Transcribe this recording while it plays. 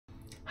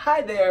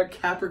Hi there,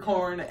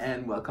 Capricorn,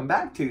 and welcome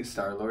back to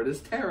Star Lourdes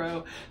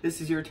Tarot. This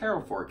is your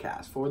tarot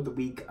forecast for the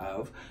week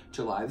of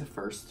July the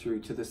 1st through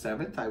to the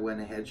 7th. I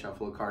went ahead,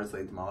 shuffled the cards,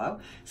 laid them all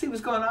out. See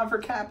what's going on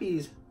for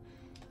Cappies.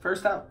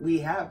 First up, we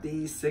have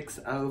the Six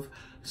of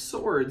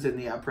Swords in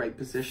the upright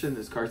position.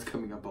 This card's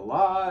coming up a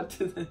lot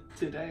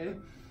today.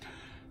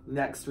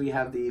 Next, we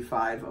have the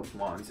Five of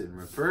Wands in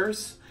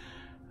reverse,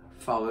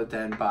 followed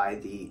then by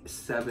the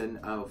Seven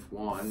of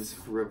Wands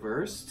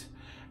reversed.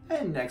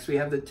 And next we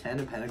have the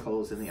Ten of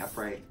Pentacles in the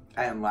upright.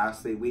 And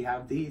lastly, we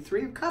have the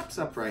Three of Cups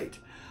upright.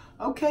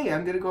 Okay,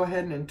 I'm going to go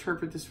ahead and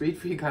interpret this read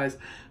for you guys.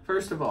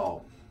 First of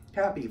all,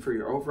 Cappy, for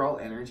your overall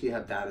energy, you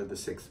have that of the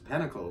Six of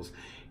Pentacles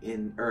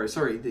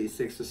the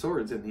Six of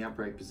Swords in the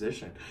upright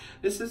position.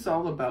 This is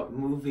all about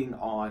moving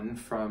on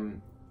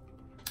from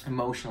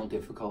emotional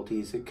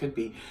difficulties. It could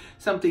be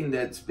something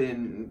that's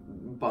been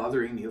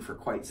bothering you for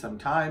quite some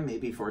time.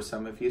 Maybe for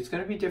some of you, it's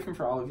going to be different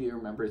for all of you.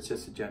 Remember, it's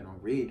just a general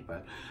read,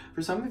 but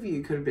for some of you,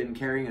 you could have been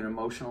carrying an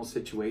emotional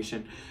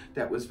situation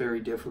that was very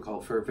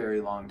difficult for a very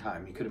long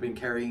time. You could have been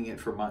carrying it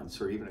for months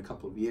or even a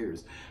couple of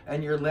years,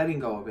 and you're letting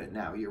go of it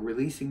now. You're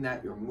releasing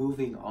that. You're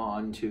moving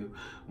on to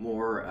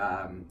more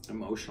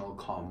emotional,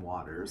 calm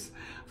waters.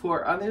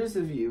 For others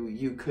of you,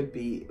 you could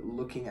be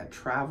looking at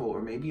travel,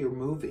 or maybe you're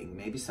moving.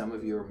 Maybe some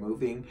of you are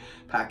moving,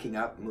 packing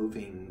up,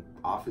 moving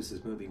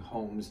offices, moving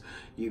homes.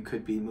 You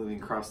could be moving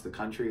across the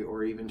country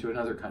or even to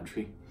another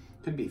country.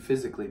 Could be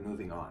physically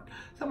moving on.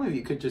 Some of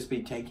you could just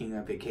be taking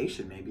a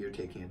vacation. Maybe you're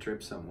taking a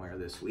trip somewhere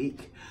this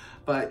week.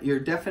 But you're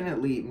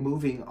definitely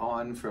moving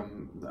on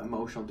from the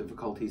emotional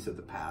difficulties of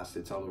the past.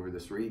 It's all over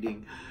this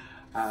reading.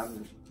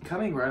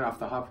 Coming right off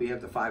the hop, we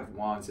have the Five of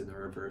Wands in the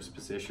reverse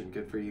position.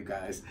 Good for you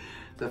guys.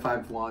 The Five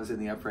of Wands in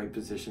the upright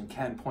position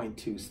can point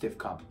to stiff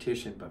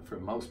competition, but for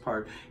the most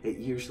part, it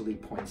usually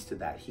points to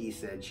that he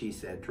said, she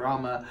said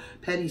drama,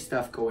 petty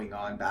stuff going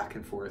on back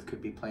and forth.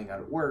 Could be playing out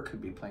at work,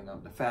 could be playing out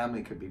in the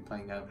family, could be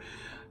playing out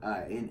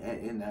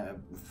in a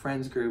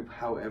friends group.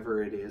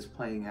 However it is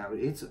playing out,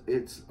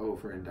 it's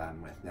over and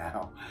done with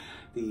now.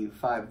 The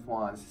Five of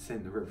Wands is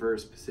in the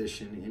reverse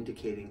position,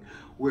 indicating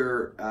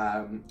we're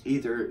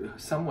either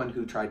someone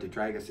who tried to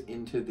drag us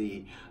into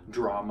the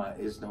drama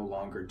is no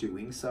longer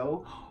doing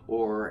so,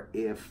 or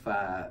if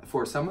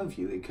for some of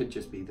you it could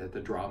just be that the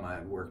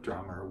drama, work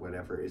drama or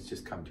whatever, is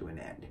just come to an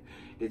end.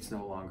 It's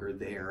no longer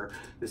there.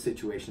 The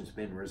situation's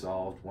been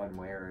resolved one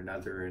way or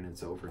another, and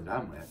it's over and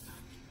done with.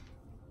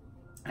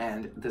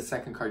 And the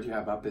second card you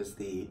have up is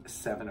the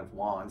Seven of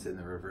Wands in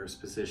the reverse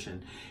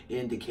position,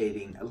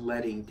 indicating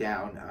letting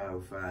down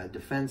of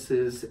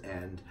defenses.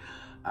 And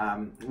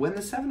when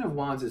the Seven of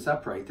Wands is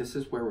upright, this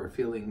is where we're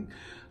feeling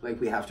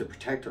like we have to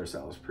protect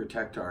ourselves,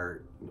 protect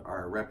our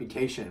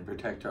reputation,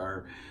 protect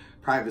our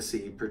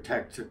privacy,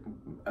 protect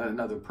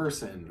another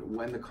person.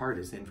 When the card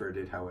is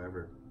inverted,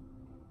 however,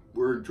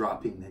 we're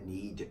dropping the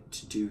need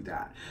to do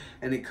that.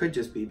 And it could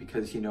just be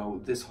because, you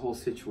know, this whole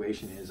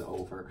situation is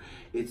over.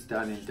 It's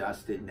done and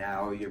dusted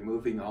now. You're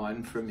moving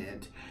on from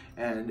it,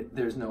 and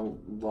there's no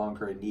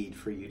longer a need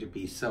for you to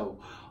be so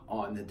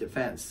on the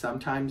defense.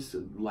 Sometimes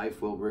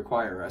life will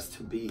require us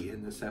to be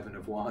in the Seven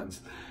of Wands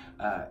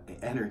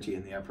energy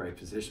in the upright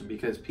position,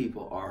 because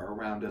people are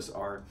around us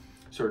are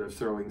sort of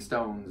throwing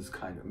stones,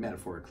 kind of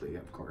metaphorically,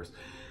 of course.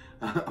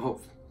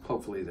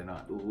 Hopefully they're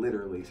not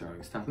literally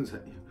throwing stones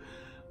at you.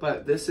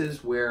 But this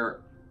is where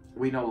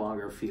we no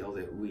longer feel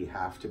that we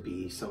have to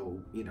be so,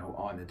 you know,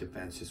 on the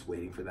defense, just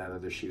waiting for that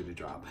other shoe to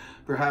drop.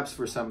 Perhaps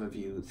for some of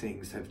you,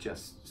 things have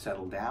just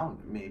settled down.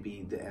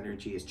 Maybe the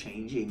energy is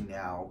changing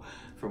now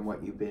from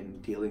what you've been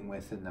dealing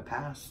with in the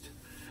past.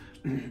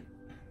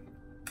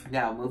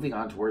 Now, moving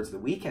on towards the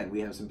weekend, we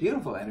have some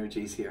beautiful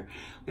energies here.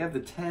 We have the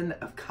Ten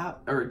of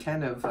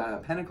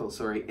Pentacles,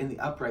 in the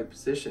upright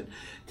position.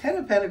 Ten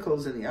of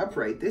Pentacles in the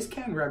upright, this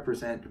can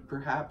represent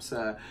perhaps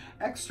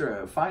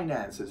extra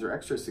finances or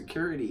extra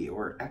security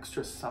or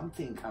extra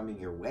something coming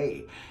your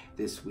way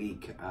this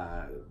week,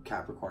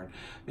 Capricorn.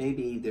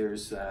 Maybe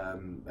there's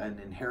an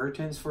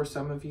inheritance for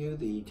some of you.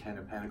 The Ten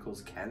of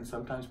Pentacles can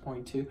sometimes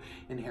point to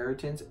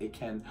inheritance. It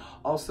can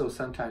also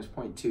sometimes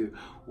point to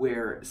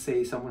where,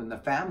 say, someone in the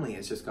family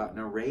has just gotten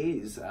a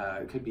raise.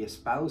 It could be a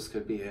spouse,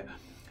 could be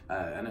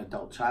an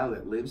adult child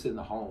that lives in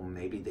the home.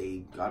 Maybe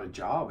they got a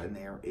job and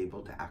they are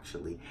able to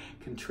actually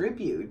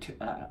contribute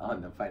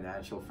on the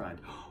financial front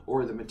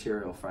or the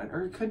material front.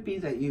 Or it could be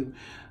that you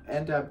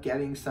end up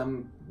getting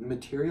some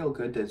material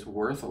good that's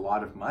worth a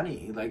lot of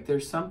money. Like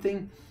there's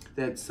something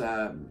that's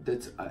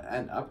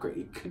an upgrade.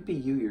 It could be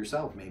you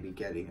yourself maybe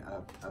getting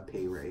a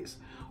pay raise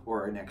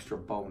or an extra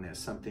bonus,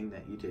 something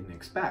that you didn't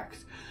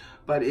expect.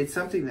 But it's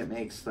something that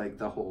makes like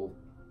the whole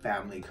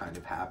family kind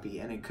of happy,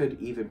 and it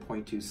could even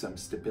point to some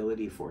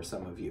stability for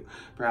some of you.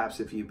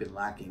 Perhaps if you've been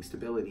lacking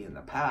stability in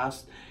the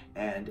past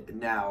and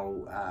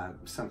now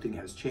something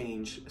has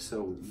changed,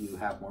 so you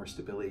have more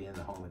stability in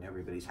the home and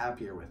everybody's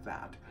happier with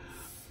that.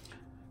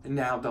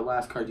 Now, the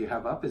last card you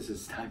have up is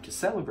It's Time to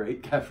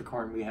Celebrate,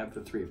 Capricorn. We have the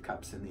Three of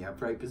Cups in the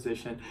upright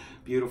position.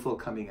 Beautiful,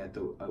 coming at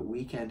the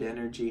weekend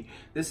energy.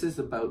 This is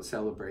about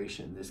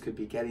celebration. This could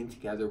be getting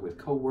together with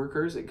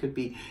co-workers. It could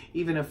be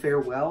even a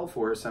farewell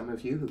for some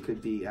of you who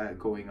could be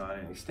going on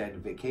an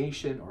extended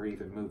vacation or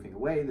even moving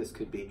away. This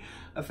could be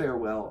a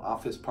farewell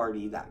office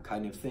party, that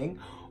kind of thing.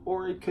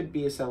 Or it could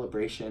be a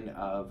celebration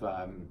of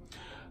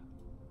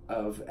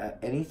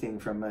anything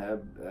from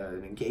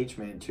an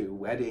engagement to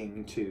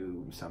wedding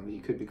to some of you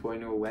could be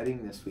going to a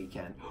wedding this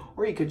weekend,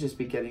 or you could just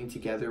be getting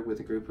together with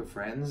a group of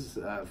friends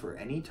for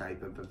any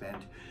type of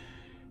event.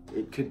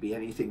 It could be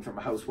anything from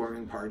a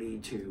housewarming party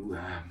to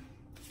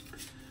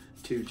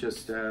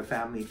just a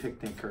family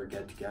picnic or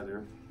get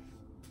together.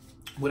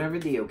 Whatever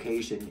the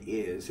occasion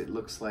is, it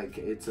looks like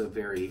it's a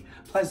very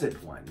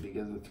pleasant one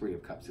because the Three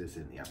of Cups is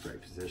in the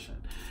upright position.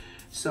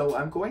 So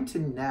I'm going to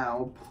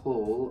now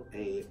pull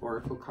a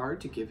oracle card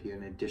to give you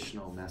an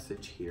additional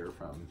message here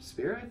from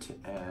Spirit,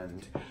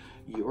 and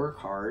your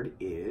card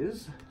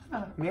is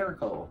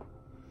Miracle.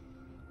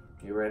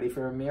 You ready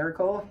for a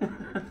miracle?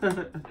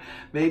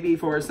 Maybe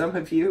for some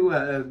of you,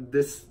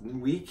 this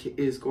week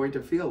is going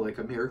to feel like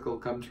a miracle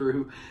come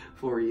true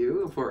for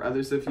you. For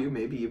others of you,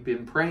 maybe you've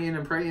been praying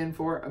and praying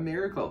for a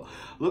miracle.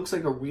 Looks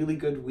like a really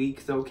good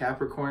week though,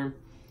 Capricorn.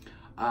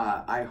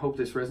 I hope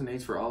this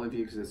resonates for all of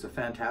you because it's a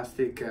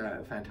fantastic,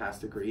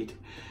 fantastic read.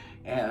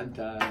 And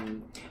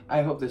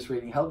I hope this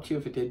reading helped you.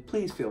 If it did,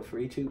 please feel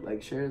free to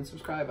like, share, and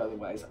subscribe.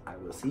 Otherwise, I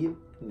will see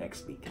you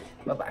next week.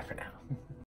 Bye-bye for now.